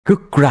ก็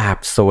กราบ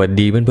สวัส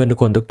ดีเพื่อนๆทุก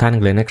คนทุกท่าน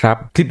เลยนะครับ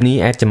คลิปนี้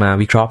แอดจะมา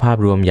วิเคราะห์ภาพ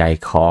รวมใหญ่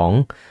ของ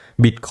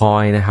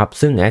Bitcoin นะครับ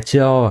ซึ่งแอดเ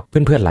ชื่อเ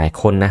พื่อนๆหลาย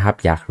คนนะครับ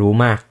อยากรู้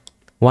มาก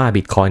ว่า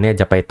Bitcoin เนี่ย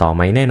จะไปต่อไห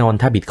มแน่นอน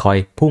ถ้า Bitcoin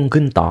พุ่ง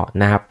ขึ้นต่อ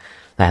นะครับ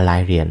หลา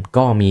ยๆเหรียญ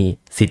ก็มี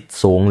สิทธิ์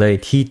สูงเลย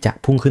ที่จะ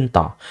พุ่งขึ้น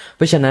ต่อเพ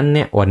ราะฉะนั้นเ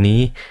นี่ยวันนี้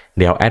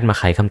เดี๋ยวแอดมา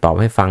ไขคำตอบ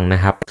ให้ฟังน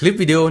ะครับคลิป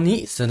วิดีโอนี้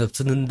สนับส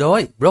นุนโด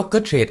ยบล็อกเกอ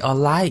ร์เทรดออน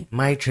ไลน์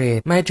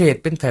MyTrade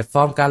เป็นแพลตฟ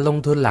อร์มการลง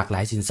ทุนหลากหล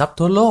ายสินทรัพย์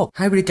ทั่วโลกใ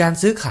ห้บริการ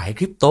ซื้อขายค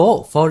ริปโต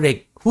Forex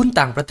หุ้น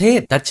ต่างประเทศ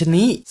ดัช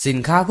นีสิน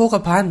ค้าโภค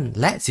ภัณฑ์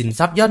และสินท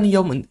รัพย์ยอดนิย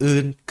มอื่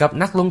นๆกับ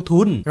นักลง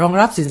ทุนรอง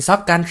รับสินทรัพ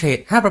ย์การเทรด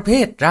5ประเภ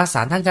ทตราส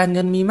ารทางการเ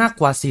งินมีมาก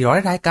กว่า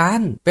400รายการ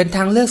เป็นท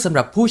างเลือกสำห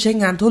รับผู้ใช้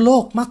งานทั่วโล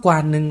กมากกว่า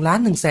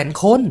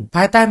1,100,000 คนภ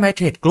ายใต้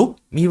MyTrade Group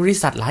มีบริ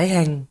ษัทหลายแ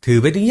ห่งถือ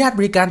ใบอนุญาต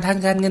บริการทาง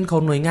การเงินขอ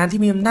งหน่วยงาน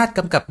ที่มีอำนาจก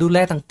ำกับดูแล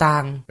ต่า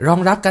งๆรอง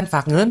รับการฝ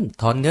ากเงิน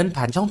ถอนเงิน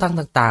ผ่านช่องทาง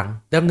ต่าง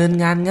ๆดำเนิน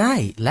งานง่า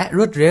ยและร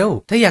วดเร็ว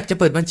ถ้าอยากจะ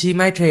เปิดบัญชี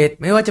MyTrade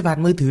ไม่ว่าจะผ่าน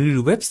มือถือหรื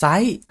อเว็บไซ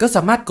ต์ก็ส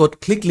ามารถกด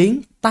คลิกลิง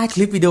ก์ใต้ค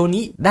ลิปวิดีโอ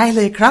นี้ได้เ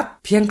ลยครับ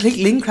เพียงคลิก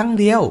ลิงก์ครั้ง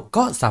เดียว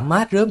ก็สาม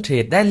ารถเริ่มเทร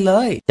ดได้เล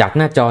ยจากห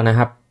น้าจอนะค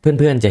รับเ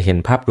พื่อนๆจะเห็น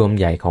ภาพรวม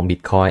ใหญ่ของ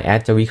Bitcoin แอ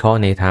ดจะวิเคราะห์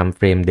ใน Time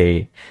Frame Day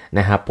น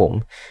ะครับผม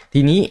ที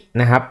นี้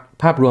นะครับ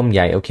ภาพรวมให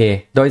ญ่โอเค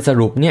โดยส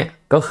รุปเนี่ย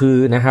ก็คือ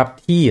นะครับ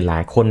ที่หลา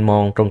ยคนมอ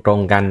งตร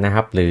งๆกันนะค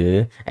รับหรือ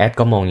แอด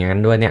ก็มองอย่างนั้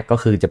นด้วยเนี่ยก็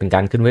คือจะเป็นก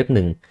ารขึ้นเว็บ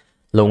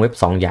1ลงเว็บ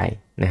2ใหญ่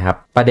นะครับ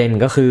ประเด็น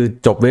ก็คือ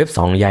จบเว็บ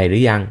2ใหญ่หรื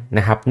อยังน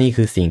ะครับนี่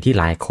คือสิ่งที่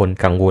หลายคน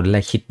กังวลแล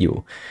ะคิดอยู่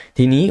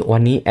ทีนี้วั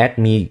นนี้แอด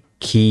มี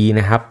คีย์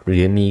นะครับหรื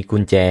อมีกุ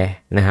ญแจ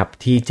นะครับ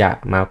ที่จะ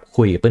มา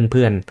คุยกับเ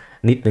พื่อน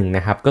ๆนิดนึงน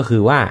ะครับก็คื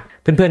อว่า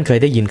เพื่อนๆเคย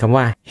ได้ยินคำ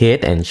ว่า head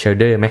and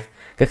shoulder ไหม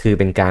ก็คือ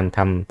เป็นการท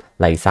ำ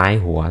ไหล่ซ้าย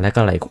หัวและก็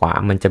ไหล่ขวา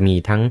มันจะมี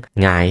ทั้ง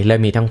หงายและ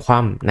มีทั้งคว่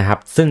ำนะครับ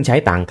ซึ่งใช้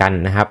ต่างกัน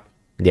นะครับ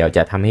เดี๋ยวจ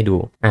ะทำให้ดู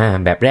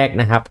แบบแรก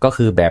นะครับก็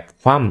คือแบบ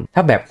คว่ำถ้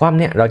าแบบคว่ำ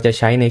เนี่ยเราจะ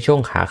ใช้ในช่วง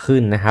ขาขึ้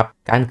นนะครับ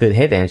การเกิด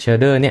head and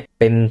shoulder เนี่ย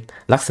เป็น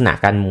ลักษณะ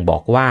การบอ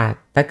กว่า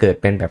ถ้าเกิด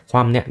เป็นแบบค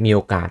ว่ำเนี่ยมีโอ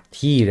กาส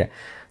ที่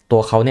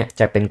ตัวเขาเนี่ย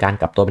จะเป็นการ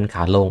กลับตัวเป็นข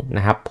าลงน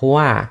ะครับเพราะ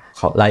ว่า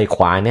ไหล่ข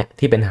วาเนี่ย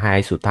ที่เป็นไฮ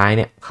สุดท้ายเ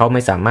นี่ยเขาไ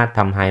ม่สามารถท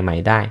ำไฮใหม่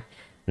ได้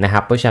นะครั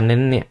บเพราะฉะนั้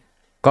นเนี่ย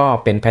ก็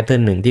เป็นแพทเทิร์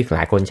นหนึ่งที่หล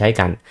ายคนใช้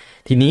กัน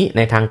ทีนี้ใ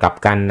นทางกลับ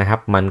กันนะครับ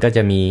มันก็จ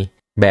ะมี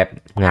แบบ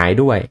หงาย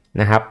ด้วย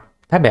นะครับ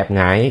ถ้าแบบห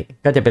งาย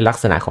ก็จะเป็นลัก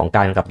ษณะของก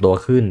ารกลับตัว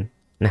ขึ้น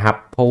นะครับ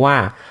เพราะว่า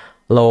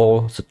โล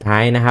สุดท้า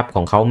ยนะครับข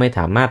องเขาไม่ส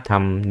ามารถท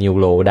ำนิว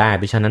โลได้เ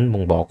พราะฉะนั้น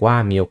บ่งบอกว่า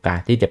มีโอกาส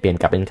ที่จะเปลี่ยน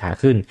กลับเป็นขา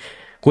ขึ้น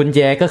กุญแจ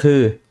ก็คื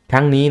อค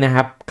รั้งนี้นะค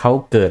รับเขา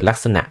เกิดลัก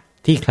ษณะ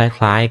ที่ค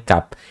ล้ายๆกั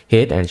บ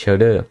head and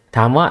shoulder ถ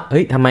ามว่าเ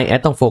ฮ้ยทำไมแอ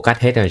ดต้องโฟกัส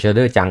head and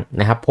shoulder จัง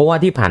นะครับเพราะว่า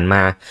ที่ผ่านม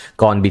า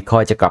ก่อน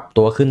Bitcoin จะกลับ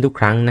ตัวขึ้นทุก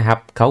ครั้งนะครับ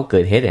เขาเกิ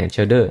ด head and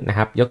shoulder นะค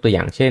รับยกตัวอ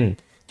ย่างเช่น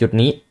จุด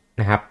นี้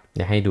นะครับเ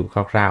ดี๋ยวให้ดู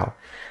คร่าว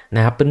ๆน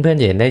ะครับเพื่อนๆ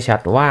จะเห็นได้ชัด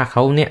ว่าเข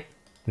าเนี่ย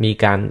มี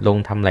การลง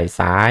ทำไหล่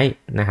ซ้าย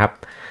นะครับ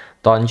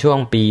ตอนช่วง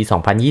ปี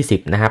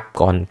2020นะครับ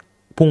ก่อน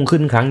พุ่ง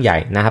ขึ้นครั้งใหญ่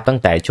นะครับตั้ง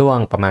แต่ช่วง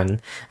ประมาณ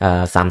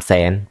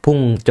300,000พุ่ง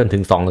จนถึ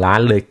ง2ล้าน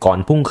เลยก่อน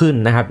พุ่งขึ้น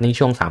นะครับใน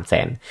ช่วง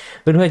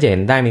300,000เพื่อนๆจะเห็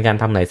นได้มีการ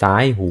ทำไหล่ซ้า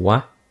ยหัว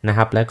นะค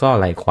รับแล้วก็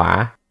ไหล่ขวา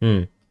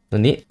ตัว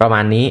นี้ประมา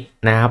ณนี้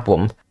นะครับผ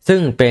มซึ่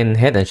งเป็น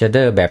head and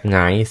shoulder แบบหง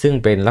ายซึ่ง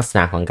เป็นลักษณ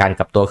ะของการ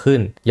กลับตัวขึ้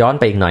นย้อน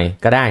ไปอีกหน่อย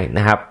ก็ได้น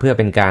ะครับเพื่อ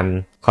เป็นการ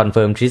คอนเ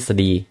ฟิร์มทฤษ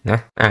ฎีนะ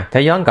ถ้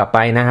าย้อนกลับไป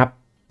นะครับ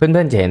เ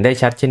พื่อนๆจะเห็นได้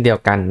ชัดเช่นเดียว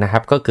กันนะครั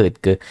บก็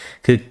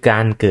คือกา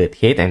รเกิด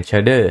head and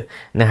shoulder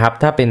นะครับ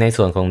ถ้าเป็นใน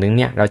ส่วนของนึงเ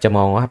นี่ยเราจะม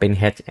องว่าเป็น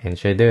head and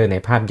shoulder ใน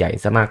ภาพใหญ่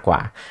ซะมากกว่า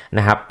น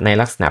ะครับใน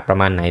ลักษณะประ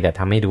มาณไหนเดี๋ยว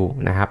ทำให้ดู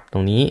นะครับตร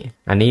งนี้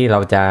อันนี้เรา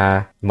จะ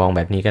มองแ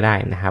บบนี้ก็ได้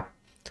นะครับ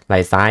ไหล่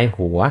ซ้าย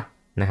หัว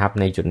นะครับ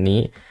ในจุดนี้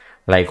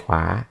ไหล่ขว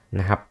า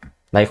นะครับ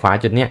ไหล่ขวา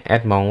จุดเนี้ยแอ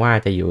ดมองว่า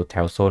จะอยู่แถ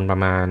วโซนประ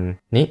มาณ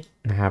นี้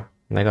นะครับ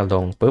แล้วก็ล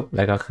งปุ๊บแ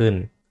ล้วก็ขึ้น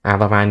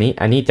ประมาณนี้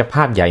อันนี้จะภ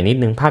าพใหญ่นิด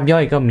นึงภาพย่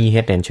อยก็มี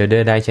head and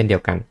shoulder ได้เช่นเดี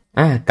ยวกัน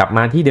กลับม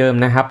าที่เดิม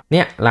นะครับเ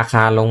นี่ยราค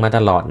าลงมาต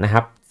ลอดนะค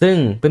รับซึ่ง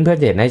เพื่อน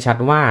ๆเห็นได้ชัด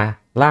ว่า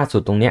ล่าสุ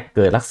ดตรงเนี้ยเ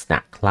กิดลักษณะ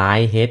คล้าย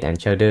head and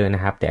shoulder น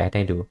ะครับเดี๋ยวใ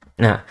ห้ดู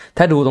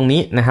ถ้าดูตรง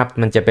นี้นะครับ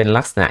มันจะเป็น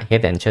ลักษณะ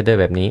head and shoulder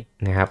แบบนี้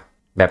นะครับ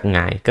แบบหง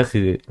ายก็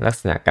คือลัก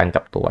ษณะการก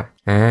ลับตัว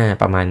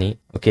ประมาณนี้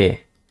โอเค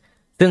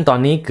ซึ่งตอน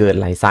นี้เกิด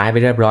ไหล่ซ้ายไป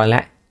เรียบร้อย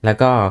แล้ว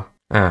ก็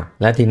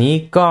แล้วทีนี้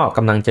ก็ก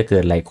ำลังจะเกิ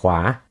ดไหล่ขวา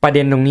ประเ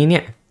ด็นตรงนี้เ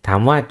นี่ยถา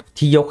มว่า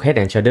ที่ยก head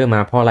and shoulder ม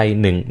าเพราะอะไร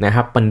1นะค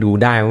รับมันดู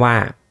ได้ว่า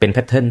เป็นแพ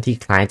ทเทิร์นที่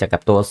คล้ายจากกั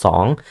บตัว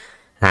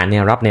2หาแน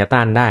วรับแนวต้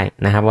านได้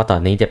นะครับว่าต่อจ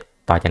าก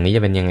นี้จ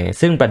ะเป็นยังไง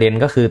ซึ่งประเด็น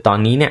ก็คือตอน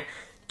นี้เนี่ย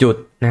จุด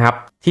นะครับ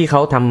ที่เข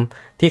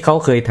า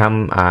เคยท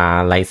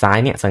ำไหล่ซ้าย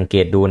เนี่ยสังเก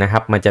ตดูนะครั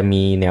บมันจะ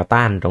มีแนว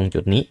ต้านตรงจุ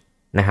ดนี้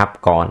นะครับ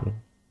ก่อน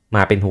ม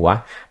าเป็นหัว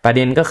ประเ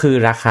ด็นก็คือ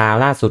ราคา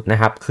ล่าสุดนะ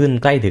ครับขึ้น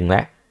ใกล้ถึงแ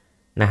ล้ว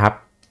นะครับ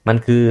มัน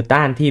คือ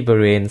ต้านที่บ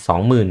ริเวณ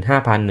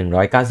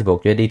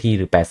 25,196 USDT ห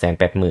รือ 880,000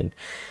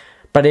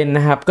ประเด็นน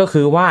ะครับก็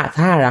คือว่า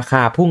ถ้าราค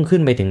าพุ่งขึ้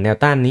นไปถึงแนว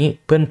ต้านนี้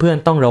เพื่อน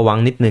ๆต้องระวัง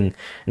นิดนึง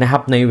นะครั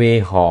บในเว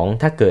ของ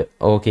ถ้าเกิด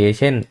โอเค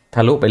เช่นท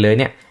ะลุไปเลย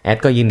เนี่ยแอด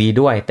ก็ยินดี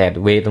ด้วยแต่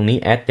เวตรงนี้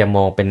แอดจะม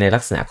องเป็นในลั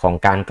กษณะของ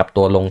การกลับ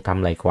ตัวลงท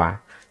ำไหล่ขวา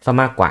ซะ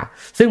มากกว่า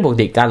ซึ่งปก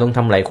ติการลงท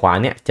ำไหล่ขวา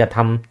เนี่ยจะท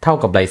ำเท่า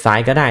กับไหล่ซ้าย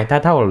ก็ได้ถ้า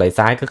เท่าไหล่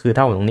ซ้ายก็คือเ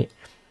ท่าตรงนี้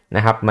น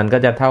ะครับมันก็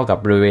จะเท่ากับ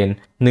บริเวณ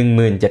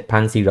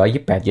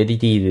 17,428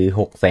 USDT หรือ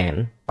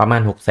 600,000 ประมา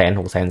ณ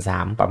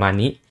 600,000 ประมาณ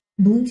นี้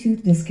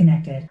Bluetooth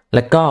disconnected แ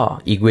ล้วก็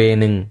อีกเว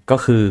นึงก็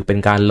คือเป็น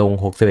การลง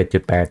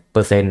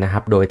 61.8% นะค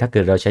รับโดยถ้าเ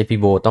กิดเราใช้ฟี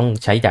โบต้อง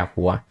ใช้จาก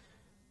หัว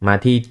มา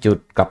ที่จุด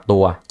กลับตั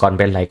วก่อนเ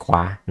ป็นไหลขว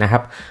านะครั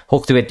บ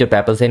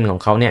 61.8% ของ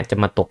เขาเนี่ยจะ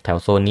มาตกแถว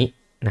โซนนี้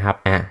นะครับ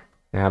น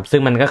ะครับซึ่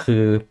งมันก็คื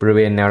อบริเว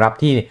ณแนวรับ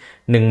ที่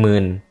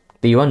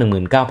 10,000 ตีว่า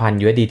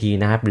 19,000 USDT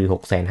นะครับหรือ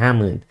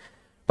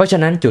 650,000 เพราะฉะ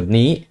นั้นจุด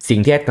นี้สิ่ง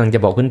ที่แอดกำลังจ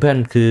ะบอกเพื่อน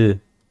ๆคือ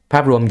ภา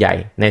พรวมใหญ่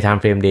ใน Time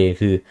Frame Day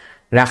คือ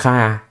ราคา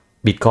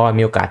บิตคอย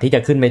มีโอกาสที่จะ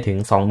ขึ้นไปถึง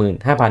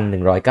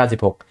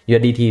 25,196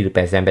 USDT หรือ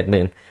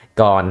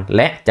 880,000 ก่อนแ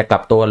ละจะกลั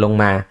บตัวลง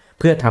มา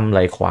เพื่อทำไหล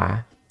ขวา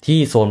ที่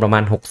โซนประมา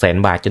ณ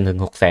 600,000 บาทจนถึง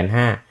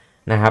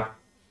 650,000 นะครับ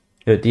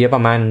หรือที่ป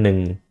ระมาณ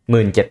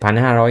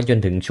 17,500 จน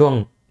ถึงช่วง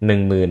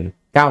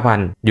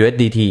 19,000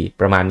 USDT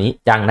ประมาณนี้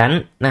จากนั้น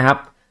นะครับ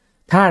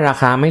ถ้ารา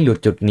คาไม่หลุด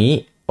จุดนี้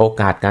โอ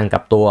กาสการกลั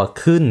บตัว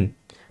ขึ้น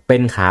เป็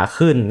นขา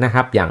ขึ้นนะค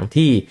รับอย่าง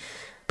ที่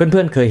เ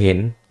พื่อนๆเคยเห็น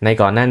ใน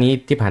ก่อนหน้านี้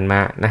ที่ผ่านมา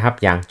นะครับ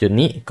อย่างจุด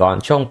นี้ก่อน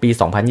ช่วงปี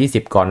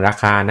 2020 ก่อนรา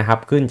คานะครับ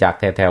ขึ้นจาก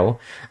แถว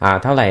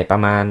ๆเท่าไหร่ปร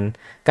ะมาณ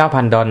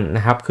 9,000 ดอลน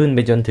ะครับขึ้นไป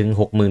จนถึง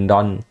 60,000 ด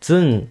อล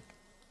ซึ่ง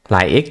หล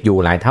าย X อยู่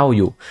หลายเท่าอ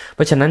ยู่เพ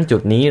ราะฉะนั้นจุ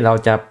ดนี้เรา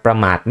จะประ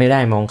มาทไม่ได้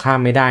มองข้าม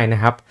ไม่ได้นะ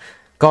ครับ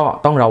ก็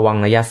ต้องระวัง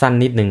ระยะสั้น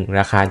นิดนึง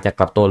ราคาจะก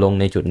ลับตัวลง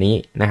ในจุดนี้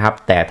นะครับ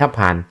แต่ถ้า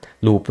ผ่าน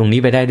ลูปตรงนี้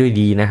ไปได้ด้วย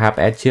ดีนะครับ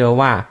แอดเชื่อ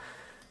ว่า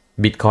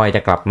บิตคอยจ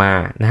ะกลับมา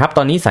นะครับต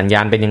อนนี้สัญญ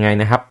าณเป็นยังไง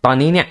นะครับตอน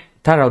นี้เนี่ย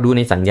ถ้าเราดูใ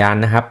นสัญญาณ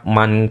นะครับ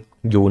มัน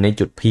อยู่ใน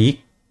จุดพีค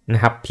น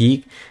ะครับพีค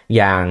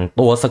อย่าง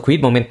ตัวสควิด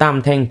โมเมนตัม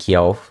แท่งเขี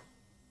ยว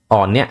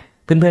อ่อนเนี่ย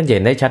เพื่อนๆเ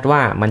ห็นได้ชัดว่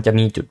ามันจะ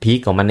มีจุดพีค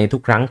ของมันในทุ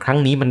กครั้ง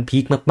นี้มันพี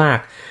คมาก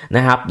ๆน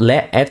ะครับและ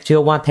แอดเชื่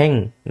อว่าแท่ง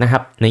นะครั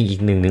บในอีก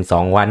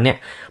 1-2 วันเนี่ย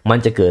มัน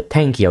จะเกิดแ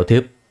ท่งเขียวทึ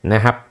บน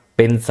ะครับเ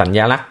ป็นสัญ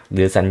ลักษณ์ห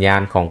รือสัญญา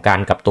ณของการ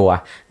กลับตัว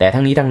แต่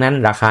ทั้งนี้ทั้งนั้น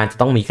ราคาจะ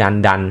ต้องมีการ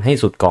ดันให้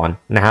สุดก่อน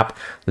นะครับ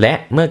และ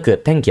เมื่อเกิด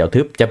แท่งเขียว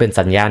ทึบจะเป็น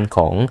สัญญาณข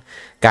อง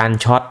การ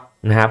ช็อต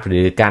นะครับหรื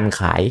อการ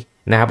ขาย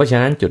นะครับเพราะฉะ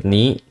นั้นจุด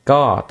นี้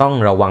ก็ต้อง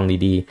ระวัง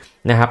ดี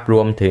ๆนะครับร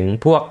วมถึง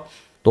พวก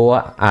ตัว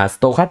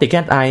stochastic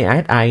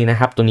RSI นะ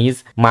ครับตัวนี้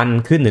มัน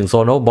ขึ้นถึงโซ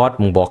นโอบอท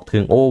บ่งบอกถึ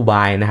งโอบ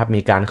ายนะครับ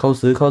มีการเข้า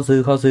ซื้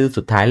อ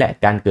สุดท้ายและ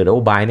การเกิดโอ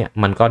บายเนี่ย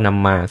มันก็น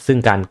ำมาซึ่ง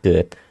การเกิ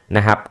ดน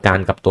ะครับการ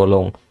กลับตัวล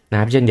งนะ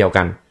ครับเช่นเดียว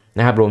กันน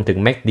ะครับรวมถึง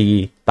MACD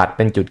ตัดเ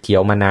ป็นจุดเขีย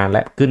วมานานแล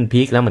ะขึ้น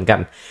พีคแล้วเหมือนกัน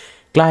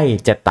ใกล้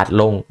จะตัด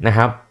ลงนะค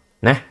รับ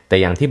นะแต่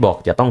อย่างที่บอก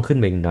จะต้องขึ้น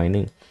ไปอีกหน่อย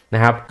นึงน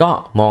ะครับก็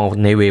มอง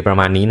ในเวประ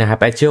มาณนี้นะครับ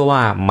แอดเชื่อว่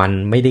ามัน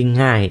ไม่ได้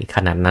ง่ายข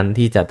นาดนั้น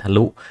ที่จะทะ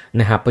ลุ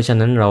นะครับเพราะฉะ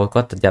นั้นเรา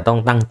ก็จะต้อง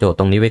ตั้งโจทย์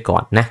ตรงนี้ไว้ก่อ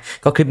นนะ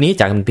ก็คลิปนี้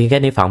จากเพียงแค่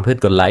นี้ฝากเพื่อน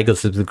กดไลค์กด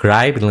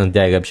subscribe เป็นกำลังใจ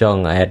กับช่อง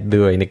แอด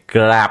ด้วยนะค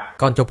รับ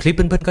ก่อนจบคลิปเ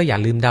พื่อนๆก็อย่า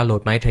ลืมดาวน์โหล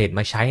ด MyTrade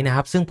มาใช้นะค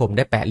รับซึ่งผมไ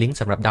ด้แปะลิงก์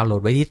สำหรับดาวน์โหล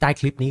ดไว้ที่ใต้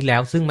คลิปนี้แล้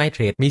วซึ่ง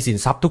MyTrade มีสิน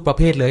ทรัพย์ทุกประเ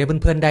ภทเลยให้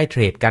เพื่อนๆได้เท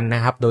รดกันน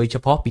ะครับโดยเฉ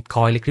พาะ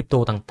Bitcoin และคริปโต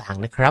ต่าง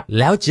ๆนะครับ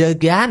แล้วเจอ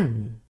กัน